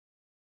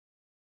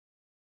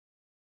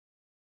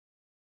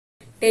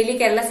Daily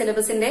Kerala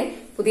സിലബസിന്റെ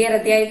പുതിയ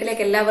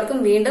അധ്യായത്തിലേക്ക് എല്ലാവർക്കും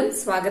വീണ്ടും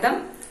സ്വാഗതം.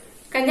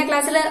 കഴിഞ്ഞ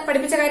ക്ലാസ്സിൽ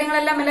പഠിപ്പിച്ച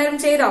കാര്യങ്ങളെല്ലാം എല്ലാവരും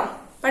ചെയ്തോ?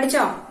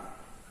 പഠിച്ചോ?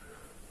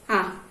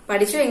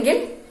 പഠിച്ചുവെങ്കിൽ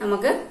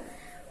നമുക്ക്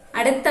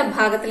അടുത്ത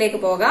ഭാഗത്തിലേക്ക്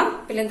പോകാം.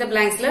 ഇന്നത്തെ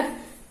ബ്ലാങ്ക്സിൽ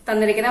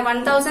തന്നിരിക്കുന്ന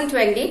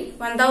 1020,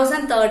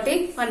 1030,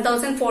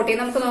 1040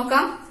 നമുക്ക്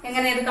നോക്കാം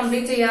എങ്ങനെ ഇത്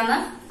കംപ്ലീറ്റ് ചെയ്യാന്ന്.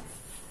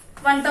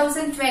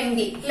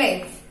 1020 അല്ലേ,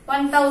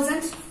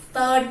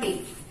 1030,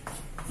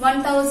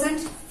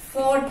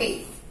 1040.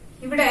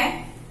 ഇവിടെ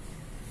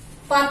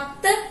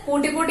 10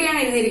 കൂട്ടിക്കൂട്ടിയാണ്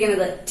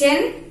എഴുതിയിരിക്കുന്നത്.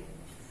 10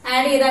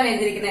 ആഡ് ചെയ്താണ്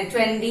എഴുതിയിരിക്കുന്നത്.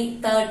 20,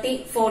 30,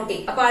 40.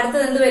 അപ്പൊ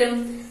അടുത്തത് എന്ത് വരും?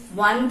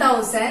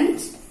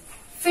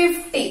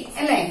 1050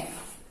 അല്ലേ.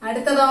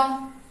 അടുത്തതോ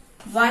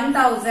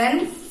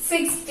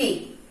 1060.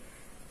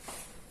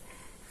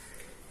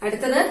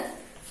 അടുത്തത്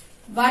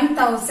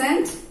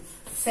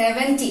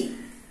 1070.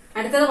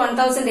 അടുത്തത്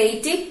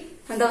 1080,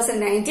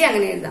 1090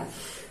 അങ്ങനെ എഴുതാം.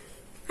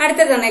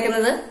 അടുത്തത്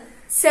തന്നേക്കുന്നത്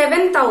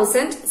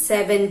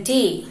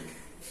 7070,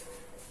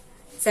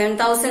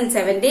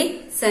 7070,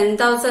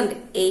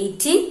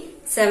 7080,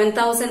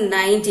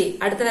 7090.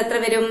 അടുത്തത് എത്ര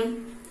വരും?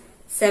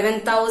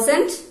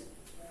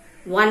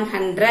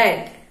 7100,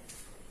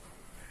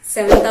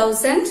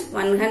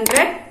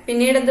 7100.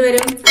 പിന്നീട് എന്ത്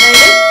വരും?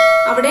 അതായത്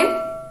അവിടെ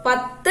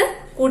 10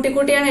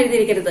 കൂട്ടിക്കൂട്ടിയാണ്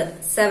എഴുതിയിരിക്കുന്നത്.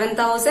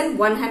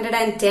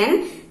 7110,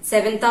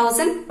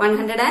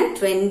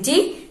 7120,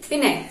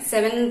 പിന്നെ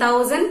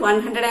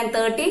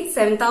 7130,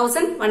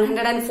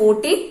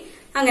 7140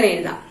 അങ്ങനെ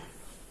എഴുതാം.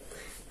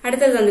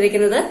 അടുത്തത്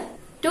തന്നിരിക്കുന്നത്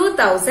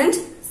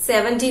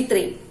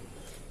 2073.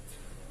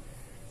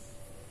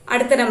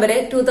 അടുത്ത നമ്പർ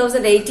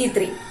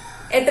 2083.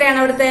 എത്രയാണ്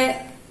അവിടുത്തെ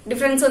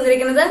ഡിഫറൻസ്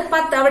വന്നിരിക്കുന്നത്?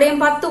 10. അവിടെയും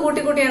 10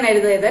 കൂട്ടിക്കൂട്ടിയാണ്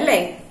എഴുതിയത് അല്ലേ.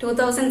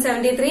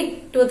 2073,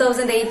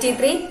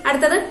 2083.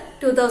 അടുത്തത്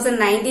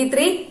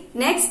 2093.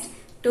 നെക്സ്റ്റ്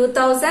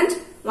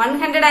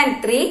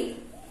 2103.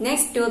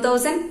 നെക്സ്റ്റ്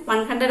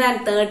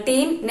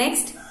 2113.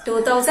 നെക്സ്റ്റ്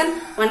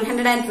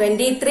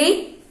 2123.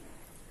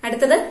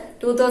 അടുത്തത്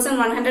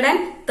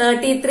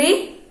 2133.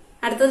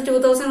 അടുത്തത്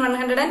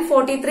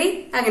 2143.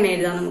 അങ്ങനെ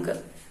എഴുതാം നമുക്ക്.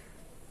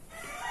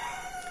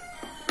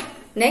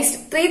 നെക്സ്റ്റ്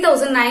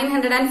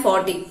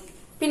 3940.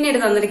 പിന്നീട്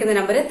തന്നിരിക്കുന്ന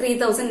നമ്പർ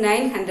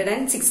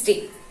 3960.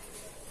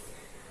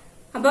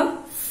 അപ്പം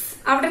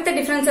അവിടുത്തെ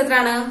ഡിഫറൻസ്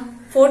എത്രയാണ്?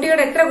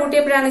 40യോട് എത്ര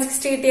കൂട്ടിയപ്പോഴാണ്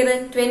 60 കിട്ടിയത്?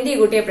 20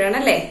 കൂട്ടിയപ്പോഴാണ്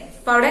അല്ലേ.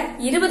 അപ്പൊ അവിടെ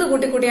 20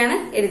 കൂട്ടിക്കൂട്ടിയാണ്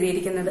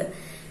എഴുതിയിരിക്കുന്നത്.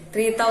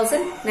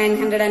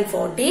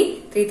 3940,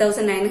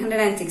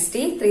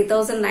 3960,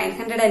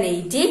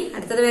 3980.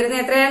 അടുത്തത് വരുന്ന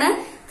എത്രയാണ്?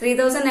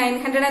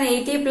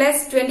 3980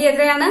 പ്ലസ് 20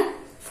 എത്രയാണ്?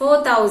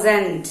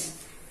 4000.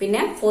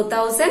 പിന്നെ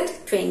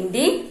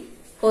 4020,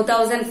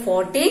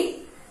 4040,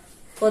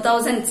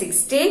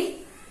 4060,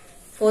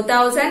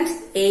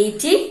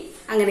 4080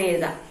 അങ്ങനെ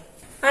എഴുതാം.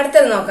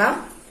 അടുത്തത് നോക്കാം.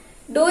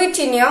 Do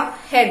it in your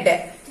head.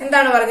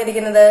 എന്താണ്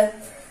പറഞ്ഞിരിക്കുന്നത്?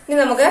 ഇനി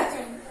നമുക്ക്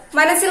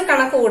മനസ്സിൽ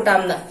കണക്ക്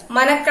കൂട്ടാമെന്ന്.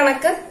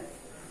 മനക്കണക്ക്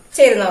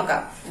ചെയ്ത്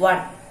നോക്കാം.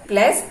 1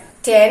 പ്ലസ്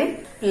 10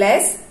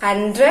 പ്ലസ്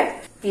 100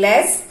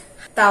 പ്ലസ്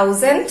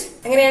 1000.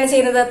 എങ്ങനെയാണ്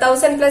ചെയ്യുന്നത്?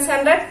 1000 പ്ലസ്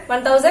 100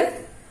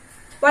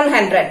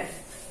 1100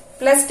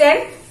 പ്ലസ് 10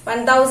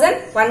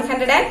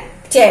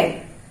 1110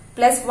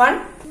 പ്ലസ് 1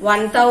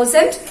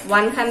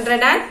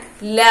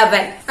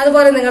 1111.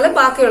 അതുപോലെ നിങ്ങൾ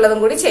ബാക്കിയുള്ളതും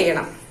കൂടി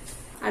ചെയ്യണം.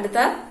 അടുത്ത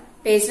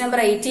പേജ് നമ്പർ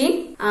 18.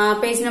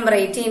 Page number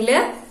 18ല്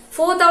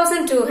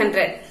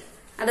 4200.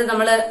 അത്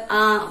നമ്മള്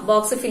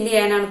ബോക്സ് ഫില്ല്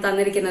ചെയ്യാനാണ്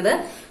തന്നിരിക്കുന്നത്.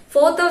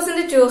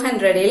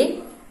 4200ൽ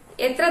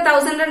എത്ര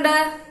 1000 ഉണ്ട്?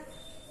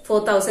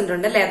 4000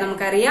 ഉണ്ട് അല്ലെ.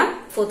 നമുക്കറിയാം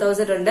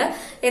 4000 ഉണ്ട്.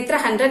 എത്ര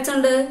ഹൺഡ്രഡ്സ്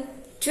ഉണ്ട്?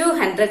 2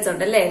 ഹൺഡ്രഡ്സ്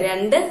ഉണ്ട് അല്ലെ.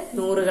 2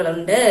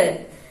 നൂറുകളുണ്ട്.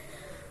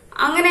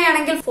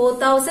 അങ്ങനെയാണെങ്കിൽ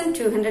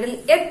 4200ൽ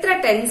എത്ര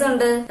ടെൻസ്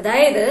ഉണ്ട്?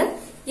 അതായത്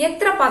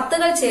എത്ര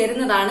പത്തുകൾ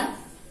ചേരുന്നതാണ്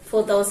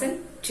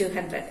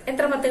 4200?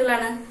 എത്ര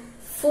പത്തുകളാണ്?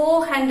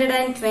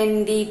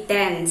 420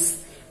 ടെൻസ്.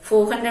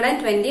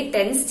 420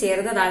 ടെൻസ്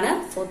ചേർന്നതാണ്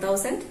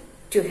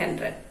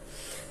 4200.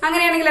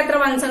 അങ്ങനെയാണെങ്കിൽ എത്ര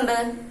വൺസ് ഉണ്ട്?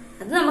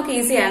 അത് നമുക്ക്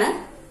ഈസിയാണ്.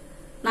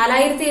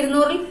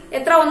 4200ൽ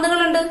എത്ര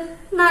ഒന്നുകളുണ്ട്?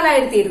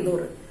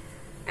 4200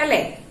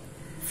 അല്ലേ.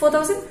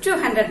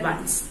 4200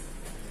 വൺസ്.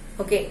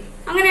 ഓക്കെ.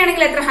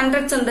 അങ്ങനെയാണെങ്കിൽ എത്ര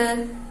ഹൺഡ്രഡ്സ് ഉണ്ട്?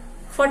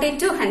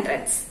 42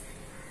 ഹൺഡ്രഡ്സ്.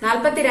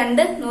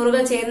 42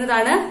 നൂറുകൾ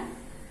ചേരുന്നതാണ്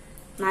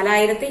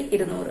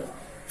 4200.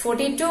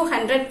 42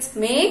 ഹൺഡ്രഡ്സ്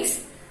മേക്സ്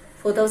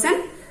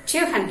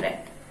 4200.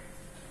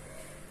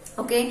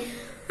 ഓക്കെ.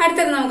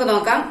 അടുത്തത് നമുക്ക്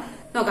നോക്കാം.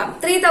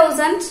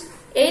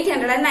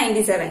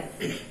 3897.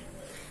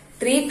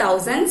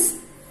 3000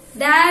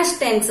 ഡാഷ്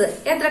ടെൻസ്.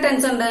 എത്ര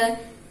ടെൻസ് ഉണ്ട്?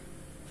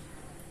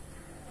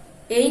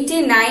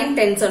 89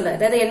 ടെൻസ് ഉണ്ട്.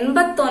 അതായത്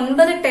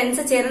 89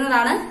 ടെൻസ്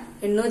ചേരുന്നതാണ്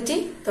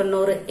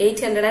 890.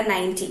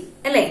 890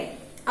 അല്ലേ.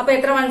 അപ്പൊ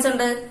എത്ര വൺസ്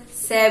ഉണ്ട്?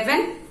 7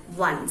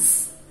 വൺസ്.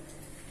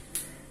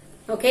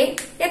 ഓക്കെ.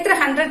 എത്ര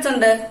ഹൺഡ്രഡ്സ്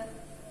ഉണ്ട്?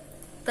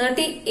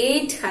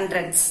 38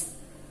 ഹൺഡ്രഡ്സ്.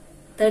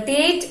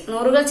 38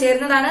 നൂറുകൾ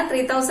ചേരുന്നതാണ്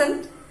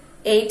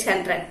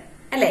 3800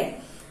 അല്ലേ.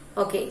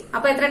 ഓക്കെ.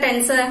 അപ്പൊ എത്ര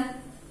ടെൻസ്?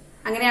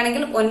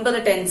 അങ്ങനെയാണെങ്കിൽ 9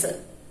 tense.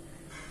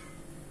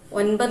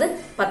 9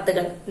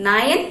 പത്തുകൾ.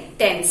 9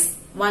 tense.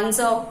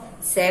 Once of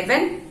 7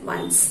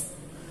 once.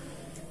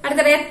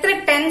 അടുത്തത് എത്ര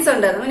ടെൻസ്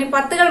ഉണ്ട്? ഇനി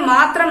പത്തുകൾ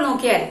മാത്രം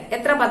നോക്കിയാൽ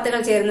എത്ര പത്തുകൾ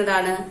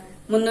ചേരുന്നതാണ്?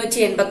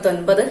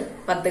 389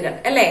 പത്തുകൾ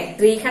അല്ലെ.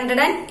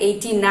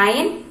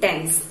 389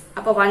 tens.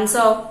 അപ്പൊ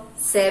വൺസോ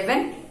 7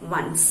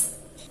 വൺസ്.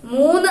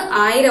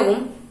 3000ഉം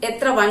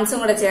എത്ര വൺസും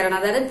കൂടെ ചേരണം,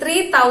 അതായത്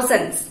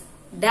 3000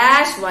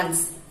 ഡാഷ്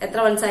വൺസ് എത്ര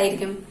വൺസ്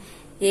ആയിരിക്കും?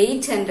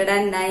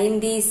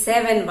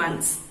 897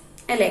 വൺസ്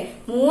അല്ലെ.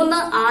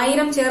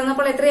 3000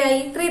 ചേർന്നപ്പോൾ എത്രയായി?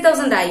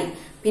 3000 ആയി.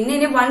 പിന്നെ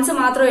ഇനി വൺസ്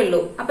മാത്രമേ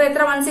ഉള്ളൂ. അപ്പൊ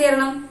എത്ര വൺസ്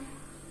ചേരണം?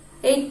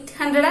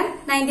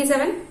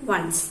 897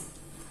 വൺസ്.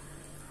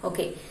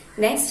 ഓക്കെ.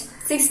 നെക്സ്റ്റ്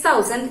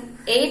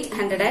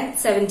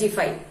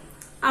 6875.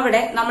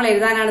 അവിടെ നമ്മൾ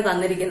എഴുതാനാണ്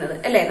തന്നിരിക്കുന്നത്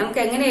അല്ലെ.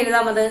 നമുക്ക് എങ്ങനെ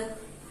എഴുതാം അത്?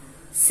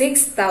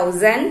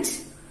 6800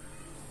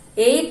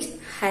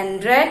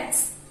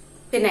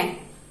 പിന്നെ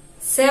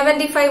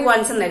 75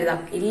 വൺസ് എന്ന് എഴുതാം.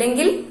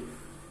 ഇല്ലെങ്കിൽ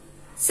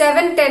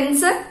 7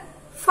 tens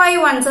 5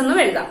 വൺസ് എന്നും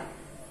എഴുതാം.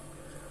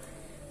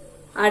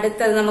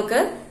 അടുത്തത് നമുക്ക്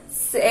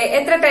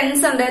എത്ര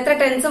ടെൻസ് ഉണ്ട്, എത്ര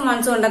ടെൻസും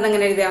വൺസും ഉണ്ടെന്ന്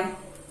എങ്ങനെ എഴുതാം?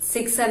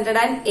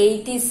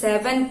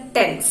 687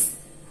 tens.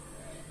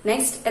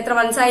 നെക്സ്റ്റ് എത്ര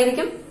വൺസ്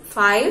ആയിരിക്കും?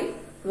 5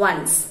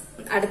 വൺസ്.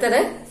 അടുത്തത്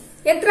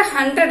എത്ര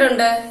 100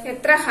 ഉണ്ട്,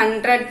 എത്ര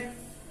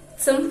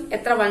ഹൺഡ്രഡ്സും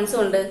എത്ര വൺസും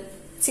ഉണ്ട്?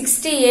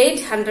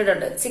 6800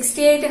 ഉണ്ട്.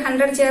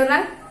 6800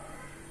 ചേർന്നാൽ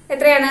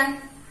എത്രയാണ്?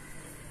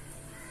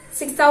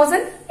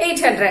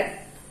 6800.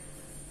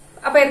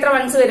 അപ്പൊ എത്ര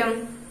വൺസ് വരും?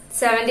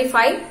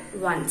 75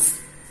 വൺസ്.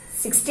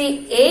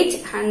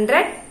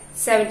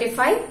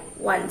 6875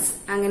 വൺസ്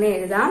അങ്ങനെ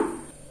എഴുതാം.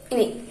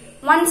 ഇനി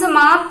വൺസ്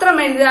മാത്രം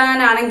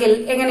എഴുതാനാണെങ്കിൽ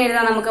എങ്ങനെ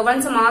എഴുതാം? നമുക്ക്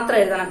വൺസ് മാത്രം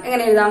എഴുതണം.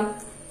 എങ്ങനെ എഴുതാം?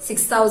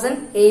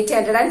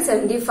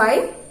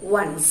 6875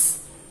 വൺസ്.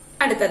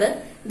 അടുത്തത്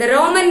ദ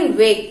റോമൻ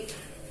വേ.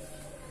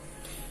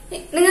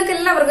 നിങ്ങൾക്ക്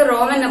എല്ലാവർക്കും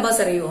റോമൻ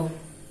നമ്പേഴ്സ് അറിയുമോ?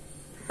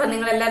 അപ്പൊ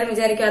നിങ്ങൾ എല്ലാരും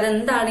വിചാരിക്കും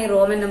അതെന്താണ് ഈ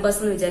റോമൻ നമ്പേഴ്സ്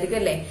എന്ന് വിചാരിക്കും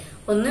അല്ലേ?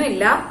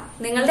 ഒന്നുമില്ല,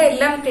 നിങ്ങളുടെ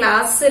എല്ലാം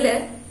ക്ലാസ്സില്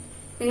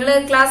നിങ്ങൾ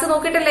ക്ലാസ്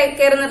നോക്കിയിട്ടല്ലേ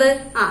കയറുന്നത്?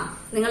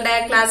 നിങ്ങളുടെ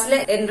ക്ലാസ്സിൽ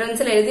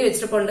എൻട്രൻസിൽ എഴുതി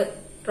വെച്ചിട്ടുണ്ട്.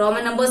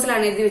 റോമൻ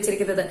നമ്പേഴ്സിലാണ് എഴുതി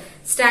വെച്ചിരിക്കുന്നത്.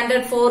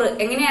 സ്റ്റാൻഡേർഡ് 4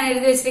 എങ്ങനെയാണ്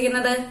എഴുതി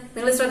വെച്ചിരിക്കുന്നത്?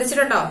 നിങ്ങൾ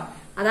ശ്രദ്ധിച്ചിട്ടുണ്ടോ?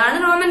 അതാണ്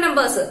റോമൻ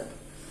നമ്പേഴ്സ്.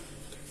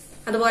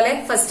 അതുപോലെ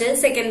first,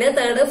 second,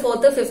 third,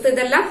 fourth, fifth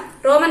ഇതെല്ലാം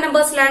റോമൻ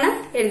നമ്പേഴ്സിലാണ്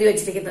എഴുതി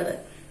വെച്ചിരിക്കുന്നത്.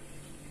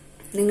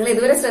 നിങ്ങൾ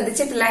ഇതുവരെ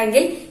ശ്രദ്ധിച്ചിട്ടില്ല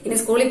എങ്കിൽ ഇനി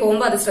സ്കൂളിൽ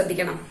പോകുമ്പോൾ അത്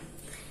ശ്രദ്ധിക്കണം.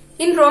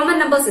 In Roman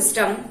number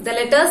system the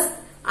letters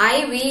I,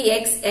 V,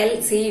 X, L,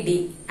 C, D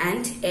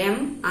and M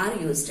are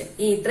used.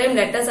 ഈ ഇത്രയും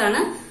ലെറ്റേഴ്സ് ആണ്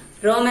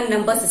റോമൻ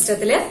നമ്പർ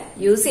സിസ്റ്റത്തിൽ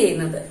യൂസ്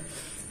ചെയ്യുന്നത്.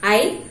 I,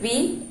 V,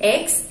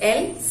 X,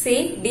 L, C,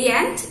 D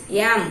and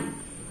M.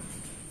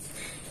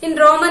 In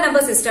Roman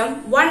number system,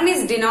 1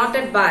 is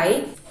denoted by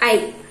I.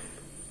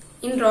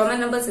 In Roman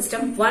number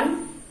system, 1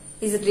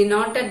 is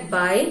denoted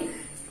by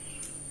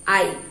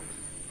I.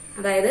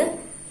 അതായത്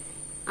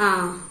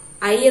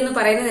I എന്ന്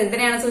പറയുന്നത്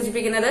എന്തിനെയാണ്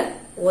സൂചിപ്പിക്കുന്നത്?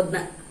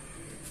 1.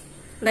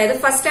 അതായത്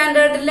ഫസ്റ്റ്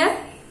സ്റ്റാൻഡേർഡില്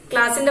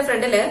ക്ലാസിന്റെ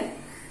ഫ്രണ്ടില്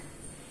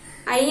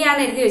I ആണ്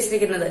എഴുതി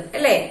വെച്ചിരിക്കുന്നത്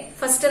അല്ലേ?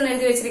 ഫസ്റ്റ് എന്ന്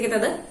എഴുതി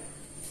വെച്ചിരിക്കുന്നത്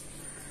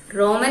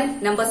റോമൻ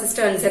നമ്പർ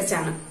സിസ്റ്റം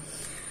അനുസരിച്ചാണ്.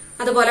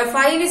 അതുപോലെ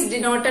 5 is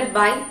denoted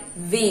by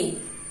V.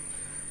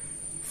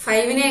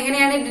 5നെ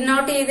എങ്ങനെയാണ്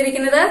ഡിനോട്ട്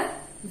ചെയ്തിരിക്കുന്നത്?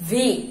 V.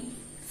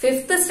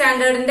 ഫിഫ്ത്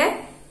സ്റ്റാൻഡേർഡിന്റെ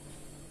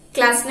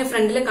ക്ലാസിന്റെ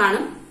ഫ്രണ്ടിൽ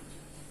കാണും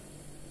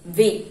V.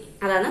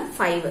 അതാണ്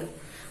 5.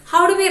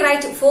 How do we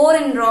write 4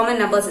 in Roman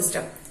number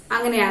system?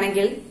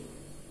 അങ്ങനെയാണെങ്കിൽ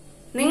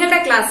നിങ്ങളുടെ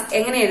ക്ലാസ്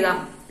എങ്ങനെ എഴുതാം?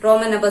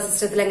 റോമൻ നമ്പർ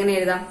സിസ്റ്റത്തിൽ എങ്ങനെ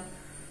എഴുതാം?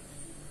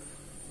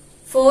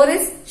 4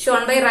 is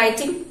shown by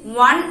writing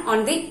 1 on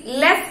the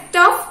left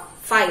of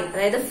 5.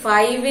 അതായത്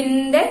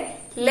 5ന്റെ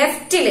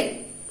ലെഫ്റ്റില്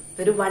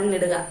ഒരു 1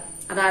 ഇടുക.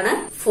 അതാണ്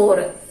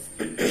 4.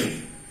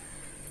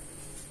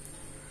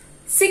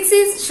 6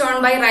 is shown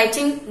by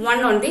writing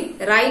 1 on the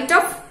right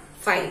of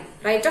 5.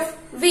 Right of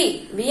V.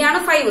 V ആണ്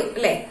 5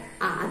 അല്ലെ?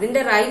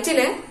 അതിന്റെ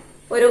റൈറ്റില്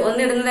ഒരു 1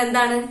 ഇടുന്നത്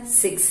എന്താണ്?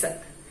 6.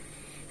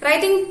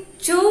 Writing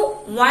 2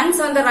 ones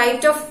on the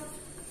right of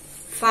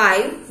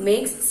 5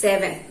 makes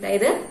 7.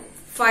 അതായത്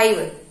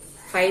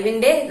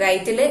 5ന്റെ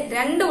റൈറ്റില്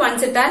 2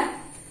 ones ഇട്ടാൽ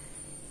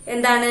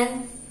എന്താണ്?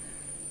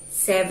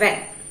 7.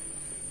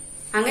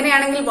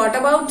 അങ്ങനെയാണെങ്കിൽ വാട്ട്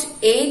അബൌട്ട്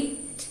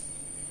 8?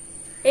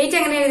 8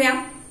 എങ്ങനെ എഴുതാം?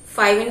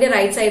 5ന്റെ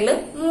റൈറ്റ് സൈഡില്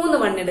 3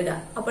 1 ഇടുക.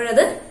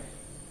 അപ്പോഴത്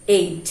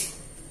 8.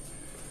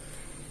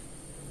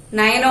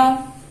 9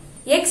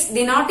 X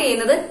ഡിനോട്ട്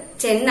ചെയ്യുന്നത്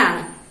 10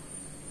 ആണ്.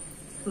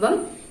 അപ്പം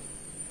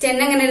 10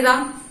 എങ്ങനെ എഴുതാം?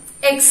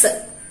 X.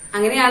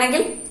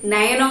 അങ്ങനെയാണെങ്കിൽ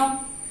 9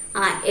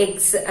 X.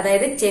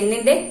 അതായത്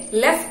 10ന്റെ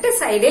ലെഫ്റ്റ്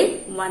സൈഡിൽ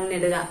 1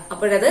 ഇടുക.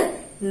 അപ്പോഴത്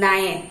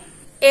 9.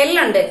 L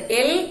ഉണ്ട്.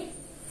 L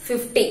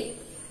 50,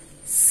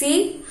 C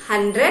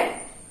 100,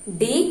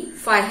 D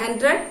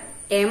 500,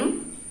 M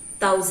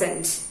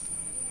 1000.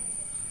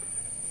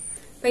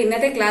 അപ്പൊ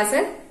ഇന്നത്തെ ക്ലാസ്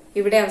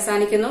ഇവിടെ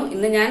അവസാനിക്കുന്നു.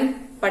 ഇന്ന് ഞാൻ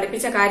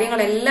പഠിപ്പിച്ച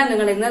കാര്യങ്ങളെല്ലാം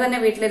നിങ്ങൾ ഇന്ന് തന്നെ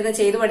വീട്ടിലിരുന്ന്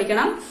ചെയ്തു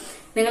പഠിക്കണം.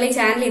 നിങ്ങൾ ഈ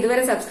ചാനൽ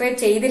ഇതുവരെ സബ്സ്ക്രൈബ്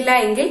ചെയ്തില്ല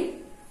എങ്കിൽ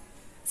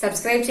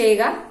സബ്സ്ക്രൈബ്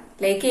ചെയ്യുക,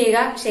 ലൈക്ക് ചെയ്യുക,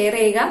 ഷെയർ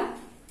ചെയ്യുക.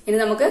 ഇനി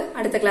നമുക്ക്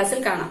അടുത്ത ക്ലാസ്സിൽ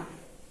കാണാം.